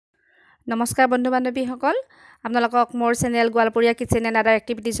নমস্কাৰ বন্ধু বান্ধৱীসকল আপোনালোকক মোৰ channel Goalpariya kitchen and other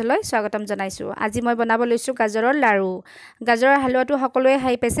এক্টিভিটিজলৈ স্বাগতম জনাইছোঁ। আজি মই বনাব লৈছোঁ গাজৰৰ লাড়ু। গাজৰৰ হালোৱাটো সকলোৱে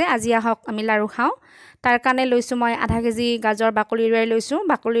খাই পাইছে, আজি আহক আমি লাড়ু খাওঁ। তাৰ কাৰণে লৈছোঁ মই আধা কেজি গাজৰ বাকলি এৰুৱাই লৈছোঁ।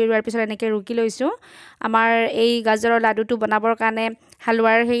 বাকলি এৰুৱাৰ পিছত এনেকৈ ৰুকি লৈছোঁ। আমাৰ এই গাজৰৰ লাডুটো বনাবৰ কাৰণে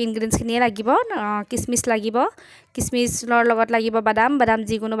হালোৱাৰ সেই ইনগ্ৰিডিয়েণ্টছখিনিয়ে লাগিব। কিচমিচ লাগিব, কিচমিচৰ লগত লাগিব বাদাম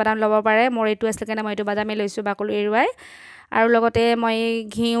যিকোনো বাদাম ল'ব পাৰে। মোৰ এইটো আছিলে কাৰণে মই এইটো বাদামেই লৈছোঁ বাকলি এৰুৱাই। আৰু লগতে মই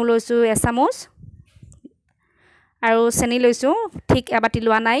ঘিউ লৈছোঁ এচামুচ আৰু চেনি লৈছোঁ, ঠিক এবাটি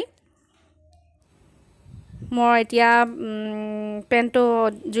লোৱা নাই। মই এতিয়া পেনটো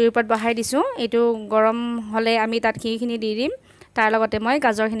জুইৰ ওপৰত বহাই দিছোঁ। এইটো গৰম হ'লে আমি তাত ঘিখিনি দি দিম, তাৰ লগতে মই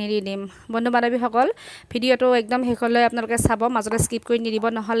গাজৰখিনি দি দিম। বন্ধু বান্ধৱীসকল, ভিডিঅ'টো একদম শেষলৈ আপোনালোকে চাব, মাজতে স্কিপ কৰি নিদিব,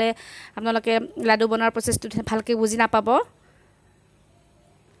 নহ'লে আপোনালোকে লাডু বনোৱাৰ প্ৰচেছটো ভালকৈ বুজি নাপাব।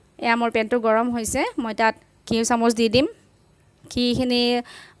 এয়া মোৰ পেনটো গৰম হৈছে, মই তাত ঘিউ চামুচ দি দিম। ঘিখিনি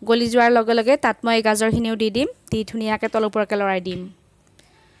গলি যোৱাৰ লগে লগে তাত মই গাজৰখিনিও দি দিম, দি ধুনীয়াকৈ তল ওপৰকৈ লৰাই দিম।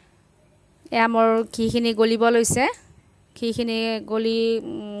 এয়া মোৰ ঘিখিনি গলিব লৈছে, ঘিখিনি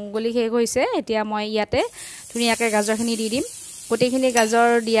গলি শেষ হৈছে। এতিয়া মই ইয়াতে ধুনীয়াকৈ গাজৰখিনি দি দিম। গোটেইখিনি গাজৰ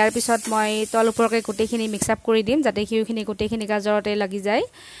দিয়াৰ পিছত মই তল ওপৰকৈ গোটেইখিনি মিক্স আপ কৰি দিম, যাতে ঘিউখিনি গোটেইখিনি গাজৰতে লাগি যায়।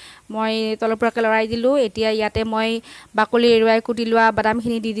 মই তল ওপৰকৈ লৰাই দিলোঁ। এতিয়া ইয়াতে মই বাকলি এৰুৱাই কুটি লোৱা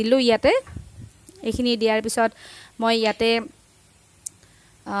বাদামখিনি দি দিলোঁ ইয়াতে। এইখিনি দিয়াৰ পিছত মই ইয়াতে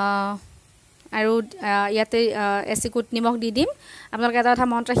আৰু ইয়াতে এচিকুট নিমখ দি দিম। আপোনালোকে এটা কথা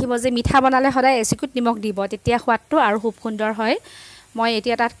মনত ৰাখিব যে মিঠা বনালে সদায় এচিকুট নিমখ দিব, তেতিয়া সোৱাদটো আৰু খুব সুন্দৰ হয়। মই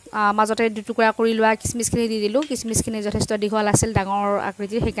এতিয়া তাত মাজতে দুটুকুৰা কৰি লোৱা কিচমিচখিনি দি দিলোঁ। কিচমিচখিনি যথেষ্ট দীঘল আছিল, ডাঙৰ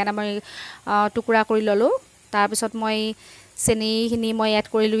আকৃতিৰ, সেইকাৰণে মই টুকুৰা কৰি ল'লোঁ। তাৰপিছত মই চেনিখিনি মই এড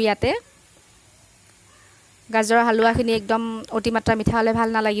কৰিলোঁ ইয়াতে। গাজৰৰ হালোৱাখিনি একদম অতিমাত্ৰা মিঠা হ'লে ভাল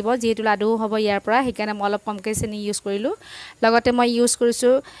নালাগিব, যিহেতু লাডু হ'ব ইয়াৰ পৰা, সেইকাৰণে মই অলপ কমকৈ চেনি ইউজ কৰিলোঁ। লগতে মই ইউজ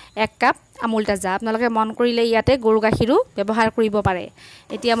কৰিছোঁ 1 কাপ আমুল তাজা। আপোনালোকে মন কৰিলে ইয়াতে গৰু গাখীৰো ব্যৱহাৰ কৰিব পাৰে।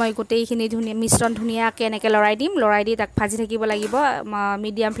 এতিয়া মই গোটেইখিনি মিশ্ৰণ ধুনীয়াকৈ এনেকৈ লৰাই দিম। লৰাই দি তাক ভাজি থাকিব লাগিব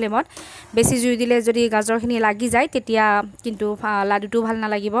মিডিয়াম ফ্লেমত। বেছি জুই দিলে যদি গাজৰখিনি লাগি যায় তেতিয়া কিন্তু লাডুটো ভাল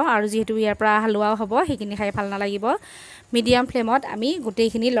নালাগিব, আৰু যিহেতু ইয়াৰ পৰা হালোৱাও হ'ব, সেইখিনি খাই ভাল নালাগিব। মিডিয়াম ফ্লেমত আমি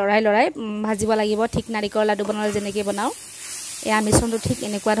গোটেইখিনি লৰাই ভাজিব লাগিব, ঠিক নাৰিকলৰ লাডু বনালে যেনেকৈ বনাওঁ। এয়া মিশ্ৰণটো ঠিক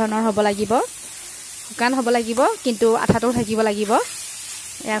এনেকুৱা ধৰণৰ হ'ব লাগিব, শুকান হ'ব লাগিব, কিন্তু আঠাটোও থাকিব লাগিব।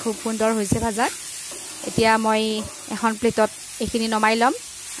 এয়া খুব সুন্দৰ হৈছে ভাজাত। এতিয়া মই এখন প্লেটত এইখিনি নমাই ল'ম।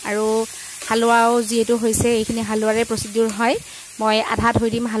 আৰু হালোৱাও যিহেতু হৈছে, এইখিনি হালোৱাৰে প্ৰচিডিউৰ হয়। মই আধা থৈ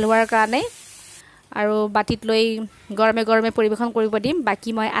দিম হালোৱাৰ কাৰণে, আৰু বাতিত লৈ গৰমে গৰমে পৰিৱেশন কৰিব দিম। বাকী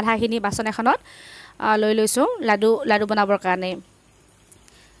মই আধাখিনি বাচন এখনত লৈ লৈছোঁ লাডু বনাবৰ কাৰণে।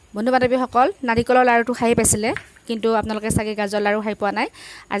 বন্ধু বান্ধৱীসকল, নাৰিকলৰ লাড়ুটো খাই পাইছিলে, কিন্তু আপোনালোকে চাগে গাজৰ লাড়ু খাই পোৱা নাই।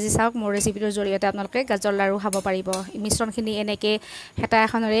 আজি চাওক, মোৰ ৰেচিপিটোৰ জৰিয়তে আপোনালোকে গাজৰ লাড়ু খাব পাৰিব। মিশ্ৰণখিনি এনেকৈ হেতা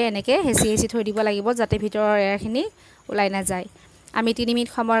এখনেৰে এনেকৈ হেঁচি থৈ দিব লাগিব, যাতে ভিতৰৰ এয়াৰখিনি ওলাই নাযায়। আমি 3 মিনিট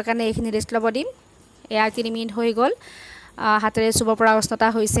সময়ৰ কাৰণে এইখিনি ৰেষ্ট ল'ব দিম। এয়া 3 মিনিট হৈ গ'ল, হাতেৰে চুব পৰা অৱস্থা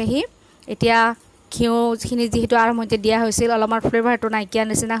হৈছেহি। এতিয়া ঘিউখিনি যিহেতু আৰম্ভণিতে দিয়া হৈছিল, অলপমান ফ্লেভাৰটো নাইকিয়া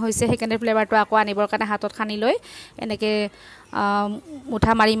নিচিনা হৈছে, সেইকাৰণে ফ্লেভাৰটো আকৌ আনিবৰ কাৰণে হাতত সানি লৈ এনেকৈ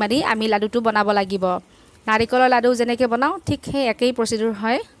মুঠা মাৰি আমি লাডুটো বনাব লাগিব। নাৰিকলৰ লাডু যেনেকৈ বনাওঁ, ঠিক সেই একেই প্ৰচিডিউৰ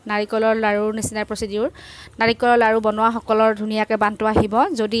হয়, নাৰিকলৰ লাড়ুৰ নিচিনা প্ৰচিডিউৰ। নাৰিকলৰ লাড়ু বনোৱাসকলৰ ধুনীয়াকৈ বান্ধটো আহিব।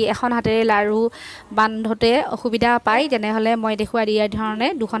 যদি এখন হাতেৰে লাড়ু বান্ধোতে অসুবিধা পায়, তেনেহ'লে মই দেখুৱাই দিয়াৰ ধৰণে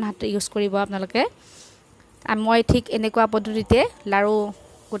 2খন হাত ইউজ কৰিব আপোনালোকে। মই ঠিক এনেকুৱা পদ্ধতিতে লাড়ু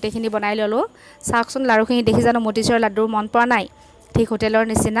গোটেইখিনি বনাই ল'লোঁ। চাওকচোন, লাড়ুখিনি দেখি জানো মতিচুৰৰ লাডুৰ মন পৰা নাই? ঠিক হোটেলৰ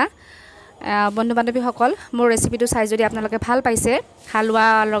নিচিনা। বন্ধু বান্ধৱীসকল, মোৰ ৰেচিপিটো চাই যদি আপোনালোকে ভাল পাইছে, হালোৱা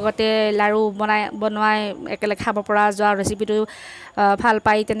লগতে লাড়ু বনোৱাই একেলগে খাব পৰা যোৱা ৰেচিপিটো ভাল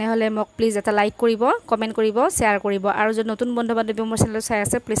পায়, তেনেহ'লে মোক প্লিজ এটা লাইক কৰিব, কমেণ্ট কৰিব, শ্বেয়াৰ কৰিব। আৰু যদি নতুন বন্ধু বান্ধৱী মোৰ চেনেলটো চাই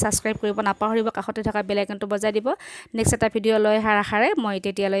আছে, প্লিজ ছাবস্ক্ৰাইব কৰিব নাপাহৰিব, কাষতে থকা বেল আইকনটো বজাই দিব। নেক্সট এটা ভিডিঅ' লৈ অহাৰ আশাৰে মই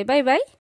তেতিয়ালৈ বাই বাই।